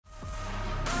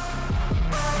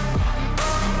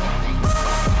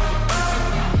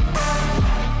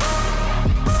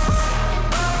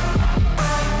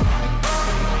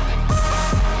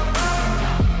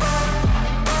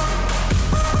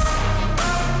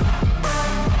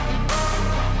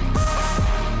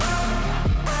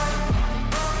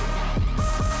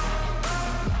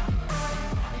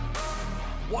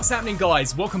happening,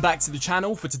 guys? Welcome back to the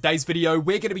channel. For today's video,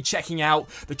 we're going to be checking out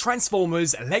the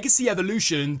Transformers Legacy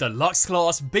Evolution Deluxe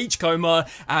Class Beachcomber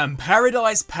and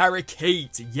Paradise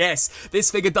Parakeet. Yes, this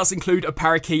figure does include a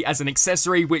parakeet as an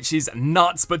accessory, which is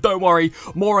nuts, but don't worry,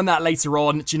 more on that later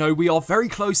on. Do you know, we are very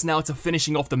close now to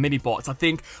finishing off the mini-bots. I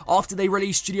think after they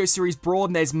release Studio Series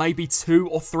Brawn, there's maybe 2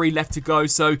 or 3 left to go,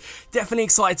 so definitely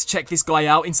excited to check this guy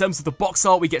out. In terms of the box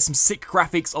art, we get some sick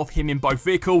graphics of him in both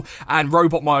vehicle and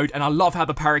robot mode, and I love how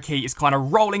the Parakeet is kind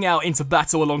of rolling out into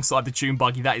battle alongside the Dune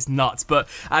Buggy. That is nuts. But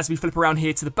as we flip around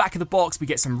here to the back of the box, we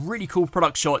get some really cool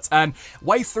product shots, and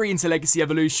Wave 3 into Legacy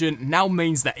Evolution now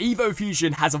means that Evo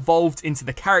Fusion has evolved into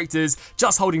the characters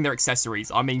just holding their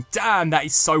accessories. I mean, damn, that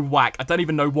is so whack. I don't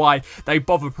even know why they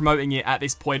bother promoting it at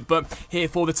this point. But here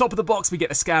for the top of the box, we get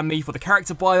the Scan Me for the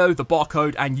character bio, the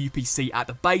barcode, and UPC at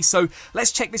the base. So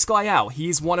let's check this guy out. He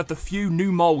is one of the few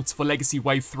new molds for Legacy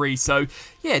Wave 3, so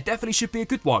yeah, definitely should be a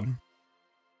good one.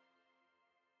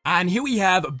 And here we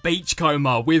have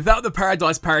Beachcomber without the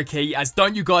Paradise Parakeet, as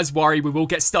don't you guys worry, we will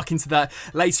get stuck into that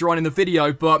later on in the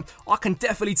video, but I can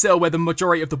definitely tell where the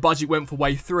majority of the budget went for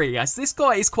Wave 3, as this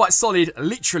guy is quite solid,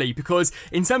 literally, because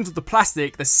in terms of the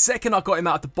plastic, the second I got him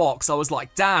out of the box, I was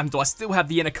like, damn, do I still have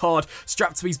the inner card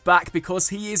strapped to his back, because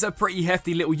he is a pretty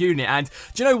hefty little unit. And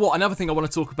do you know what, another thing I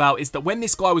want to talk about is that when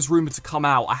this guy was rumoured to come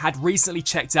out, I had recently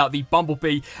checked out the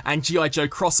Bumblebee and G.I. Joe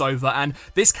crossover, and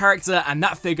this character and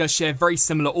that figure share very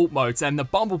similar alt modes, and the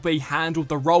Bumblebee handled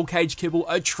the roll cage kibble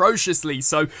atrociously,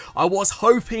 so I was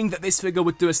hoping that this figure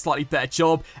would do a slightly better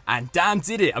job, and damn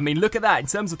did it. I mean, look at that. In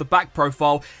terms of the back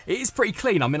profile, it is pretty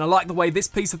clean. I mean, I like the way this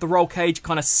piece of the roll cage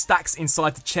kind of stacks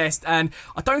inside the chest, and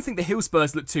I don't think the heel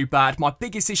spurs look too bad. My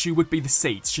biggest issue would be the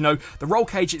seats. You know, the roll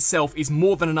cage itself is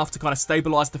more than enough to kind of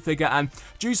stabilize the figure, and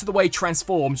due to the way it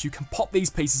transforms, you can pop these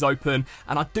pieces open,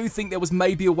 and I do think there was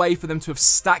maybe a way for them to have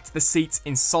stacked the seats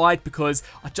inside, because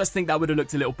I just think that would have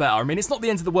looked a little better. I mean, it's not the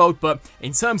end of the world, but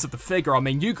in terms of the figure, I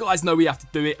mean, you guys know we have to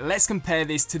do it. Let's compare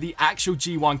this to the actual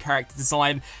G1 character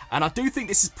design, and I do think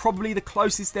this is probably the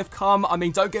closest they've come. I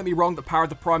mean, don't get me wrong, the Power of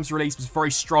the Primes release was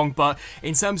very strong, but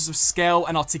in terms of scale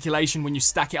and articulation, when you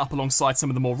stack it up alongside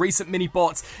some of the more recent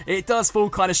mini-bots, it does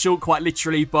fall kind of short, quite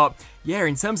literally. But yeah,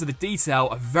 in terms of the detail,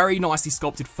 a very nicely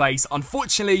sculpted face.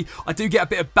 Unfortunately, I do get a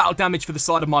bit of battle damage for the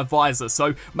side of my visor,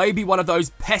 so maybe one of those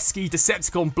pesky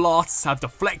Decepticon blasts have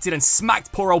deflected and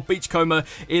smacked poor old Beachcomber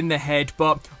in the head.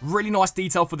 But really nice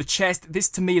detail for the chest. This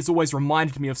to me has always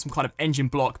reminded me of some kind of engine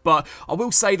block, but I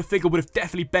will say the figure would have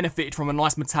definitely benefited from a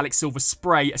nice metallic silver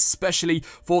spray, especially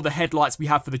for the headlights we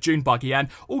have for the Dune Buggy. And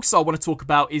also I want to talk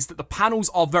about is that the panels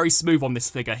are very smooth on this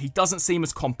figure. He doesn't seem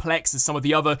as complex as some of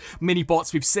the other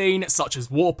mini-bots we've seen, such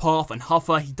as Warpath and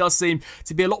Huffer. He does seem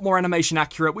to be a lot more animation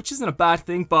accurate, which isn't a bad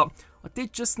thing, but I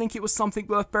did just think it was something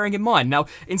worth bearing in mind. Now,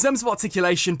 in terms of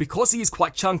articulation, because he is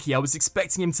quite chunky, I was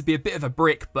expecting him to be a bit of a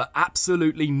brick, but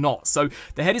absolutely not. So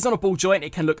the head is on a ball joint.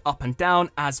 It can look up and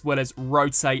down as well as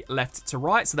rotate left to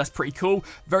right, so that's pretty cool.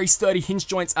 Very sturdy hinge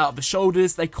joints out of the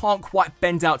shoulders. They can't quite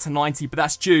bend out to 90, but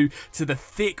that's due to the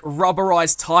thick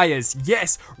rubberized tires.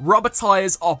 Yes, rubber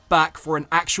tires are back for an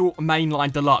actual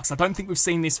mainline deluxe. I don't think we've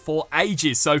seen this for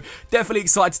ages, so definitely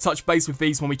excited to touch base with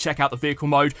these when we check out the vehicle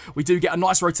mode. We do get a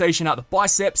nice rotation out the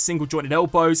biceps, single jointed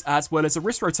elbows, as well as a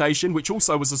wrist rotation, which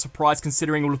also was a surprise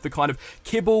considering all of the kind of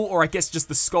kibble, or I guess just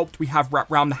the sculpt we have wrapped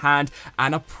around the hand,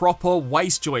 and a proper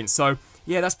waist joint. So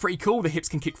yeah, that's pretty cool. The hips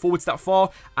can kick forwards that far,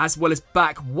 as well as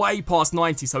back way past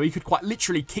 90, so he could quite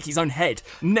literally kick his own head.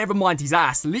 Never mind his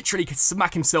ass, literally could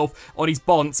smack himself on his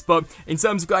bonds. But in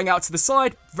terms of going out to the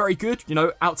side, very good, you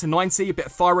know, out to 90, a bit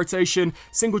of thigh rotation,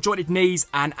 single jointed knees,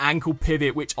 and ankle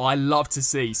pivot, which I love to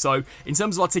see. So in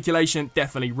terms of articulation,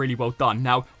 definitely really well done.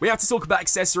 Now, we have to talk about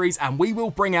accessories, and we will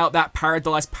bring out that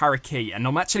Paradise Parakeet, and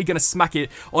I'm actually going to smack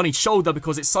it on his shoulder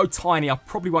because it's so tiny, I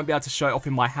probably won't be able to show it off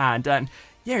in my hand. And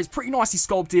yeah, it's pretty nicely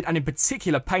sculpted and in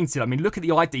particular painted. I mean, look at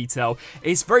the eye detail.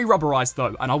 It's very rubberized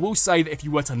though, and I will say that if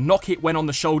you were to knock it when on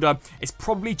the shoulder, it's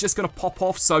probably just going to pop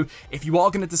off. So if you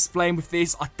are going to display him with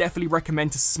this, I definitely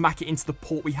recommend to smack it into the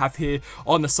port we have here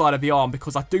on the side of the arm,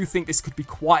 because I do think this could be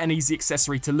quite an easy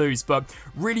accessory to lose. But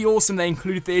really awesome they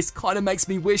included this. Kind of makes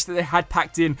me wish that they had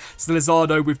packed in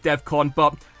Lizardo with DevCon,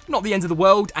 but not the end of the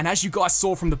world. And as you guys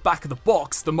saw from the back of the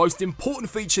box, the most important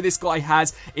feature this guy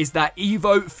has is that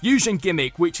Evo Fusion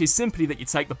gimmick, which is simply that you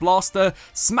take the blaster,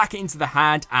 smack it into the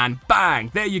hand, and bang,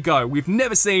 there you go. We've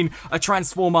never seen a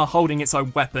Transformer holding its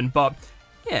own weapon, but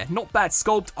yeah, not bad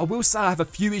sculpt. I will say I have a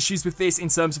few issues with this in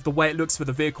terms of the way it looks for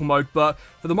the vehicle mode, but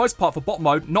for the most part for bot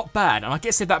mode, not bad. And I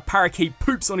guess if that Parakeet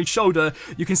poops on his shoulder,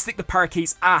 you can stick the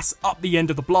Parakeet's ass up the end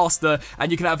of the blaster,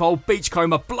 and you can have old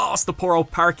Beachcomber blast the poor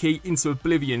old Parakeet into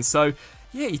oblivion. So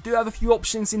yeah, you do have a few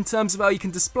options in terms of how you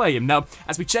can display him. Now,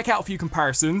 as we check out a few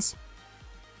comparisons,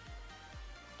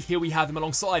 here we have him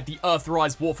alongside the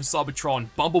Earthrise War for Cybertron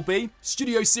Bumblebee,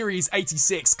 Studio Series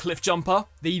 86 Cliffjumper,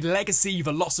 the Legacy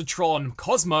Velocitron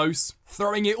Cosmos.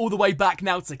 Throwing it all the way back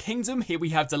now to Kingdom, here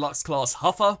we have Deluxe Class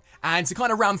Huffer. And to kind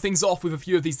of round things off with a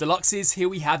few of these Deluxes, here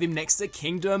we have him next to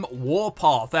Kingdom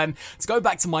Warpath. And to go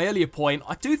back to my earlier point,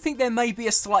 I do think there may be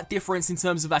a slight difference in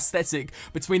terms of aesthetic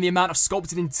between the amount of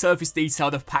sculpted in surface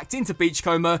detail they've packed into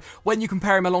Beachcomber when you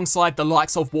compare him alongside the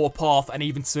likes of Warpath and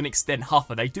even to an extent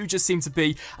Huffer. They do just seem to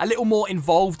be a little more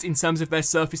involved in terms of their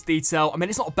surface detail. I mean,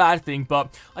 it's not a bad thing,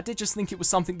 but I did just think it was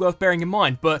something worth bearing in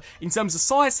mind. But in terms of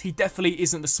size, he definitely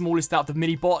isn't the smallest out of the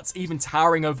mini bots, even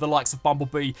towering over the likes of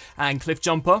Bumblebee and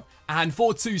Cliffjumper. And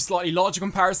for two slightly larger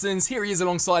comparisons, here he is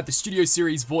alongside the Studio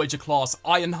Series Voyager class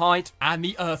Ironhide and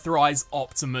the Earthrise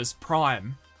Optimus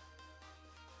Prime.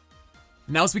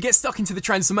 Now, as we get stuck into the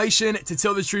transformation, to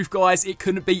tell the truth, guys, it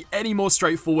couldn't be any more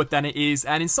straightforward than it is,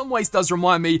 and in some ways does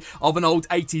remind me of an old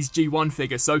 80s G1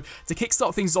 figure. So, to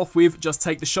kickstart things off with, just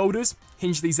take the shoulders,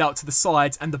 hinge these out to the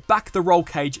sides, and the back of the roll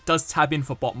cage does tab in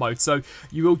for bot mode. So,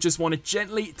 you will just want to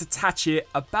gently detach it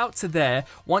about to there.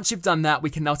 Once you've done that,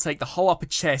 we can now take the whole upper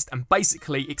chest and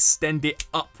basically extend it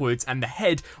upwards, and the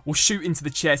head will shoot into the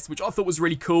chest, which I thought was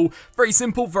really cool. Very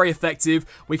simple, very effective.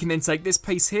 We can then take this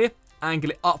piece here,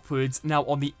 angle it upwards. Now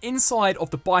on the inside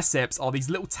of the biceps are these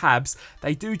little tabs.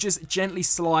 They do just gently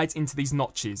slide into these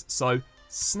notches. So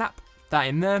snap that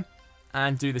in there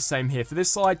and do the same here for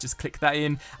this side. Just click that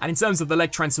in. And in terms of the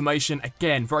leg transformation,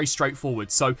 again, very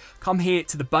straightforward. So come here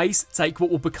to the base, take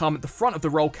what will become the front of the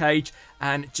roll cage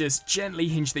and just gently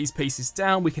hinge these pieces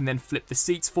down. We can then flip the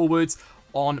seats forwards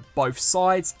on both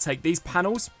sides. Take these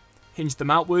panels, hinge them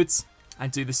outwards,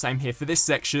 and do the same here for this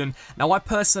section. Now, I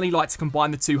personally like to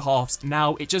combine the two halves.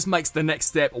 Now, it just makes the next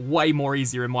step way more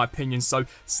easier in my opinion. So,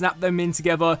 snap them in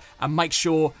together and make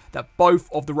sure that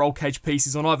both of the roll cage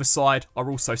pieces on either side are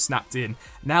also snapped in.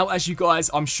 Now, as you guys,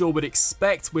 I'm sure would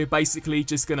expect, we're basically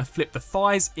just going to flip the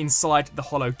thighs inside the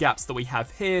hollow gaps that we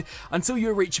have here until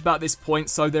you reach about this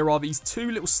point. So, there are these two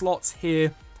little slots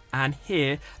here and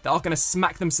here that are going to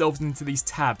smack themselves into these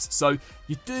tabs. So,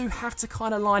 you do have to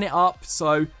kind of line it up.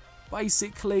 So,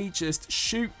 basically, just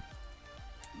shoot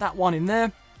that one in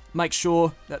there. Make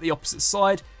sure that the opposite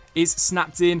side is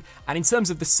snapped in. And in terms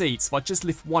of the seats, if I just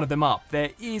lift one of them up,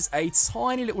 there is a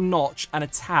tiny little notch and a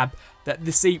tab that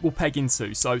the seat will peg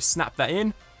into. So snap that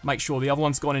in. Make sure the other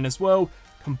one's gone in as well.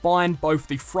 Combine both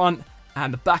the front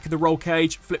and the back of the roll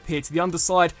cage. Flip here to the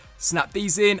underside. Snap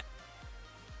these in.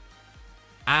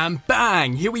 And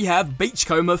bang! Here we have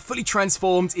Beachcomber fully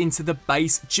transformed into the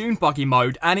base Dune Buggy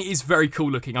mode, and it is very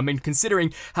cool looking. I mean,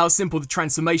 considering how simple the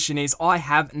transformation is, I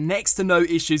have next to no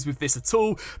issues with this at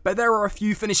all, but there are a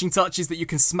few finishing touches that you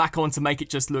can smack on to make it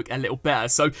just look a little better.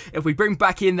 So if we bring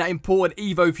back in that important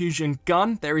Evo Fusion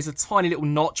gun, there is a tiny little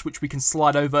notch which we can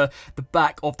slide over the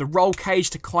back of the roll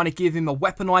cage to kind of give him a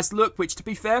weaponized look, which to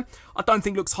be fair, I don't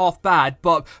think looks half bad,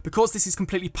 but because this is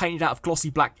completely painted out of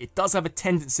glossy black, it does have a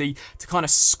tendency to kind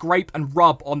of scrape and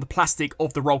rub on the plastic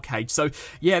of the roll cage. So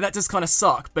yeah, that does kind of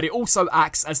suck, but it also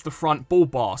acts as the front bull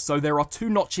bar. So there are two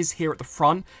notches here at the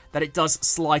front that it does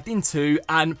slide into,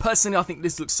 and personally I think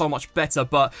this looks so much better,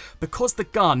 but because the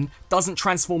gun doesn't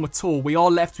transform at all, we are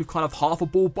left with kind of half a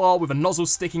bull bar with a nozzle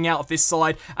sticking out of this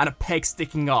side and a peg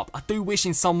sticking up. I do wish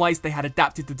in some ways they had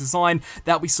adapted the design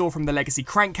that we saw from the Legacy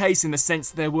crankcase, in the sense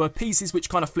that there were pieces which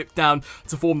kind of flipped down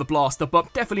to form the blaster,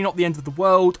 but definitely not the end of the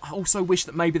world. I also wish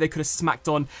that maybe they could have smacked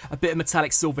on a bit of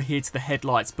metallic silver here to the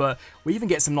headlights, but we even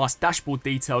get some nice dashboard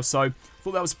detail, so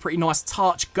thought that was a pretty nice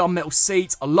touch. Gunmetal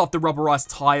seats, I love the rubberized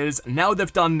tyres. Now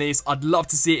they've done this, I'd love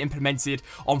to see it implemented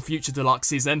on future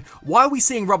Deluxes. And why are we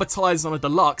seeing rubber tyres on a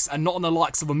Deluxe and not on the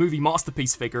likes of a movie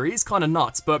masterpiece figure? It is kind of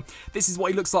nuts, but this is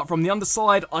what he looks like from the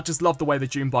underside. I just love the way the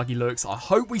Dune Buggy looks. I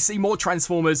hope we see more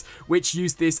Transformers which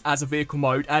use this as a vehicle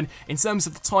mode. And in terms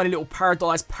of the tiny little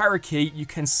Paradise Parakeet, you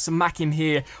can smack him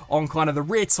here on kind of the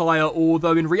rear tyre,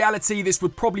 although in reality this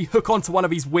would probably hook onto one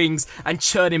of his wings and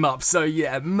churn him up. So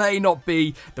yeah, it may not be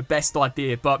the best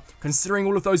idea, but considering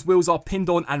all of those wheels are pinned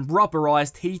on and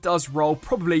rubberized, he does roll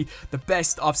probably the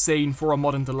best I've seen for a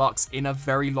modern Deluxe in a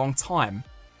very long time.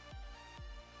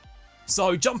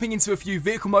 So jumping into a few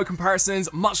vehicle mode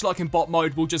comparisons, much like in bot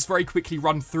mode, we'll just very quickly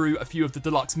run through a few of the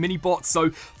Deluxe mini bots. So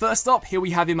first up, here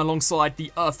we have him alongside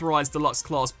the Earthrise Deluxe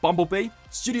class Bumblebee,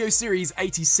 Studio Series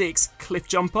 86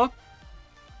 Cliffjumper,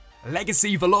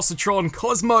 Legacy Velocitron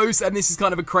Cosmos, and this is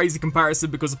kind of a crazy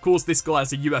comparison because of course this guy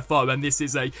is a UFO and this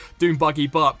is a Dune Buggy,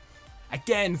 but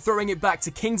again, throwing it back to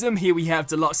Kingdom, here we have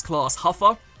Deluxe Class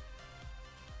Huffer,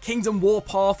 Kingdom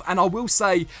Warpath, and I will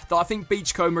say that I think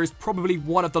Beachcomber is probably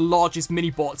one of the largest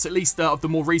mini-bots, at least of the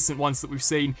more recent ones that we've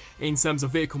seen in terms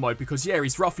of vehicle mode, because yeah,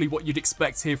 he's roughly what you'd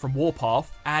expect here from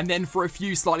Warpath. And then for a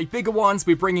few slightly bigger ones,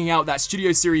 we're bringing out that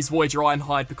Studio Series Voyager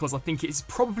Ironhide, because I think it's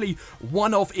probably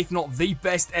one of, if not the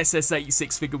best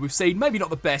SS86 figure we've seen. Maybe not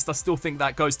the best, I still think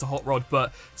that goes to Hot Rod,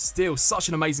 but still such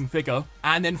an amazing figure.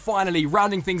 And then finally,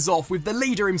 rounding things off with the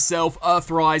leader himself,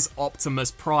 Earthrise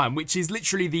Optimus Prime, which is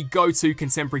literally the go-to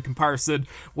contemporary comparison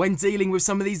when dealing with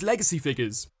some of these legacy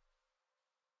figures.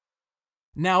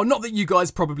 Now, not that you guys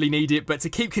probably need it, but to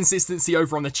keep consistency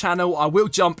over on the channel, I will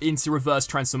jump into reverse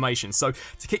transformation. So,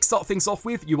 to kickstart things off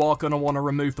with, you are going to want to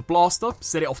remove the blaster,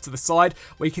 set it off to the side.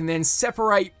 We can then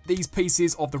separate these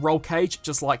pieces of the roll cage,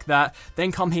 just like that.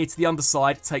 Then come here to the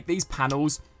underside, take these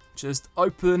panels, just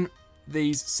open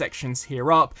these sections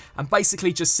here up, and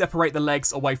basically just separate the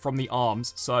legs away from the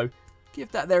arms. So,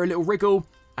 give that there a little wriggle,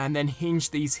 and then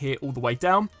hinge these here all the way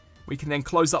down. We can then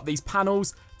close up these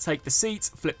panels, take the seats,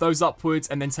 flip those upwards,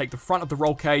 and then take the front of the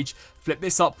roll cage, flip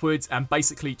this upwards, and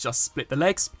basically just split the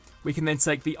legs. We can then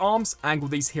take the arms, angle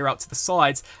these here out to the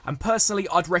sides, and personally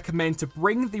I'd recommend to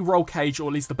bring the roll cage, or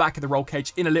at least the back of the roll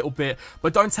cage, in a little bit,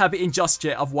 but don't tab it in just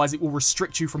yet, otherwise it will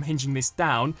restrict you from hinging this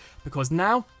down, because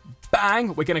now, bang,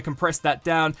 we're going to compress that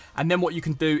down, and then what you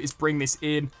can do is bring this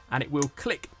in, and it will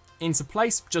click into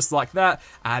place just like that,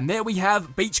 and there we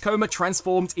have Beachcomber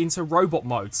transformed into robot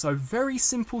mode. So very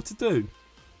simple to do.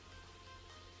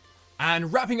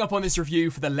 And wrapping up on this review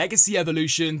for the Legacy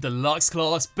Evolution Deluxe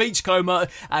Class Beachcomber,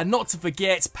 and not to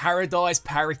forget Paradise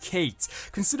Parakeet.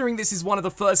 Considering this is one of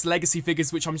the first Legacy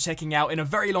figures which I'm checking out in a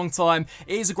very long time,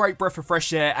 it is a great breath of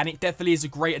fresh air, and it definitely is a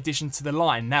great addition to the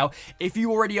line. Now, if you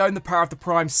already own the Power of the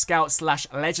Prime Scout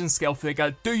 / Legend scale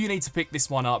figure, do you need to pick this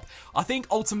one up? I think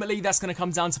ultimately that's going to come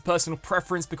down to personal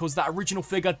preference, because that original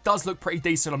figure does look pretty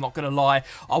decent, I'm not going to lie.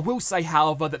 I will say,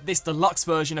 however, that this deluxe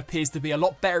version appears to be a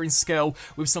lot better in scale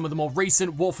with some of the more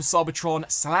recent War for Cybertron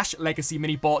 / Legacy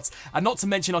mini bots, and not to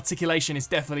mention Articulation is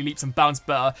definitely leaps and bounds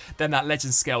better than that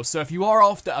Legend scale. So if you are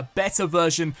after a better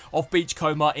version of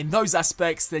Beachcomber in those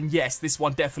aspects, then yes, this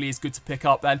one definitely is good to pick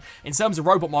up. And in terms of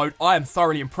robot mode, I am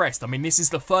thoroughly impressed. I mean, this is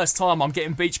the first time I'm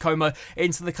getting Beachcomber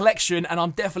into the collection, and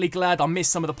I'm definitely glad I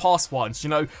missed some of the past ones. You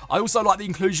know, I also like the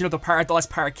inclusion of the Paradise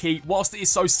Parakeet. Whilst it is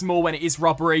so small and it is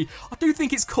rubbery, I do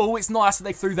think it's cool. It's nice that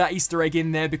they threw that Easter egg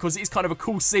in there, because it is kind of a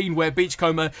cool scene where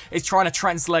Beachcomber is trying to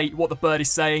translate what the bird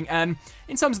is saying. And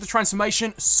in terms of the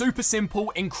transformation, super simple,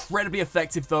 incredibly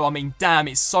effective though. I mean, damn,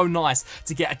 it's so nice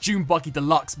to get a Dune Buggy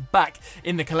Deluxe back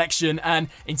in the collection. And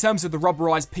in terms of the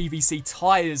rubberized PVC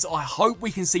tyres, I hope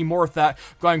we can see more of that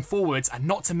going forwards. And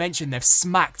not to mention, they've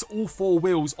smacked all 4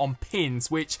 wheels on pins,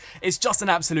 which is just an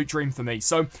absolute dream for me.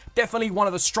 So definitely one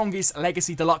of the strongest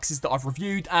Legacy Deluxes that I've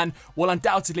reviewed, and will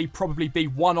undoubtedly probably be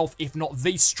one of, if not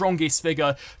the strongest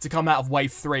figure to come out of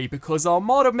Wave 3, because our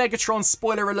Armada Megatron,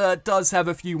 spoiler alert, does have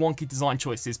a few wonky design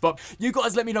choices. But you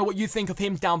guys let me know what you think of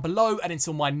him down below, and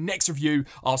until my next review,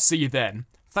 I'll see you then.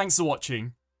 Thanks for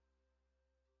watching.